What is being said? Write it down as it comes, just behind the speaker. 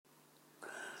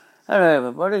Hello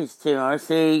everybody, it's Tim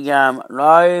Rossi,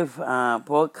 live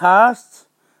podcast.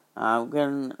 I'm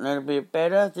getting a little bit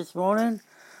better this morning.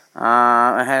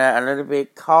 I had a little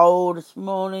bit cold this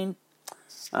morning.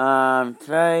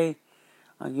 Today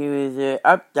I'll give you the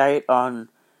update on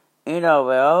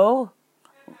NRL.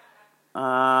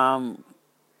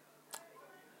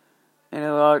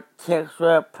 NRL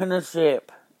Texas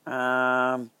Premiership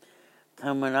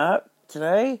coming up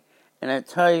today, and I'll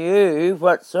tell you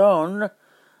what's on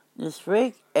this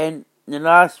week and the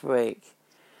last week.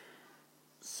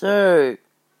 So,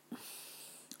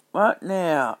 right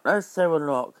now, let's have a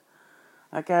look.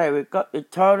 Okay, we've got the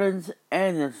Titans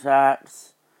and the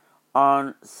Sharks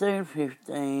on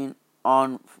 7:15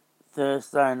 on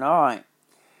Thursday night.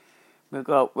 We've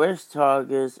got West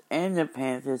Tigers and the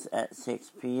Panthers at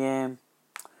 6 p.m.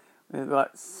 We've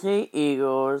got Sea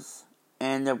Eagles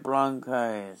and the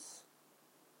Broncos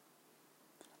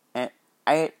at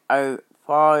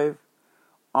 8:05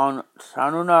 on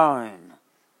Channel 9.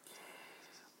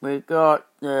 We've got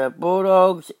the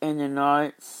Bulldogs and the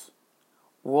Knights,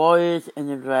 Warriors and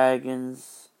the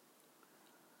Dragons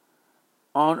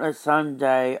on a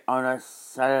Sunday, on a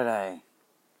Saturday.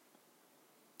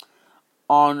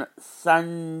 On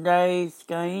Sunday's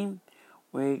game,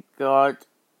 we got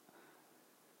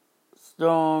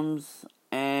Storms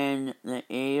and the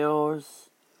Eels,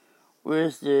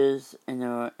 Roosters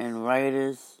and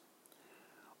Raiders,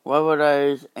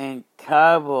 Rabbitohs and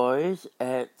Cowboys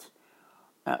at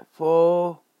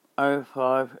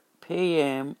 4:05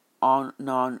 p.m. on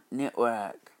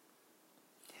Non-Network.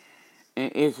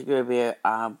 It is going to be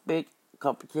a big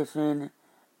competition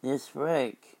this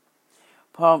week.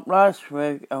 From last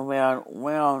week, around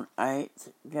round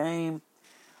 8 game,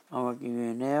 I'm going to give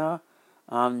you now.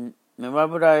 The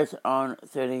Rabbitohs on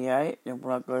 38, the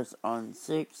Broncos on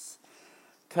 6,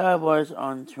 Cowboys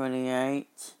on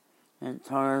 28, and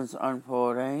Titans on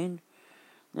 14.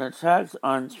 The Sharks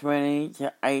on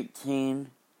 20-18.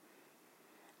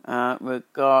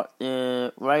 We've got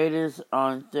the Raiders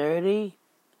on 30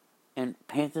 and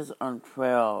Panthers on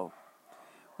 12.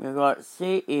 We've got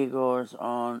Sea Eagles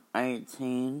on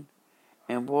 18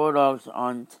 and Bulldogs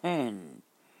on 10.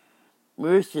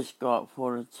 Roosters got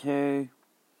 42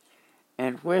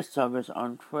 and West Tigers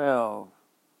on 12.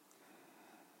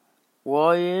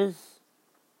 Warriors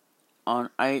on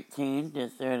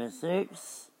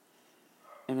 18-36.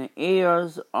 And the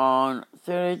Eels on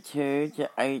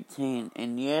 32-18.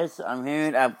 And yes, I'm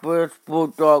hearing a British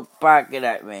Bulldog barking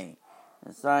at me.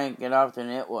 They're saying get off the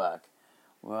network.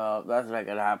 Well, that's not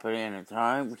going to happen any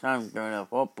time because I'm doing a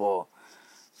football.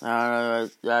 So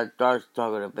that's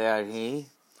talking about here.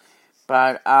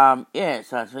 But,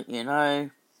 yes, I think you know.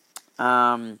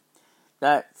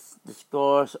 That's the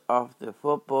scores of the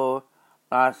football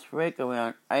last week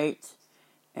around 8.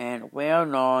 And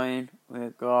round 9,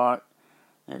 we've got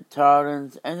the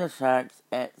Titans and the Sharks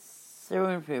at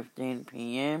 7:15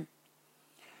 p.m.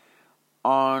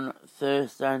 on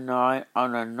Thursday night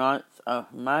on the 9th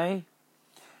of May.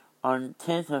 On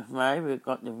 10th of May, we've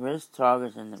got the West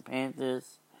Tigers and the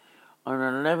Panthers. On the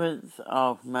 11th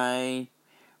of May,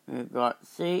 we've got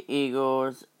Sea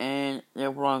Eagles and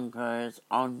the Broncos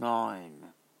on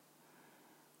 9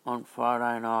 on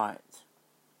Friday night.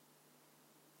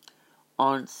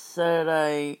 On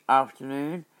Saturday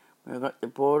afternoon, we've got the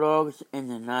Bulldogs and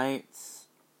the Knights.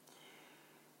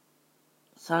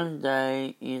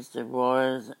 Sunday is the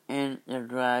Warriors and the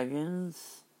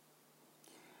Dragons.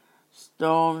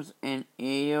 Storms and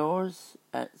Eels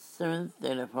at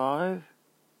 7:35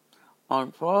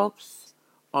 on Fox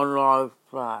on Live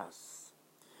Plus.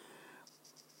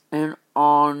 And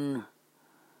on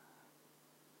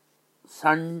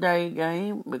Sunday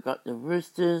game, we got the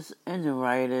Roosters and the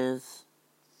Raiders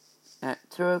at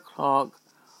 2 o'clock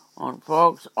on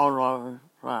Fox on Live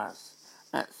Plus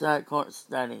at Southcourt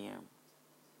Stadium.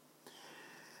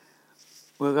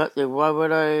 We got the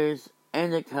Rabbitohs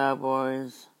and the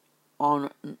Cowboys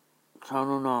on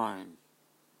Channel 9.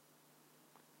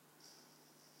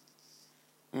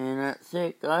 And that's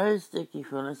it, guys. Thank you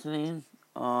for listening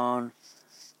on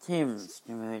Tim's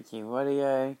Community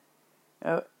Radio.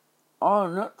 Oh,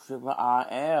 not Triple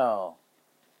RL.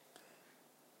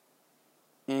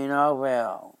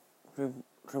 NRL.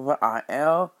 Triple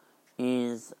RL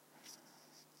is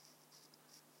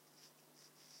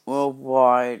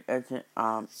worldwide. It's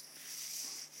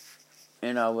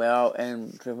NRL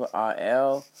and Triple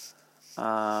RL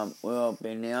will be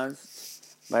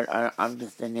announced, but I'm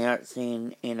just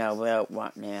announcing NRL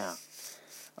right now.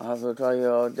 I have to tell you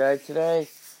all day today,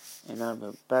 and I'll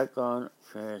be back on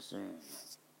very soon.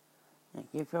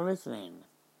 Thank you for listening.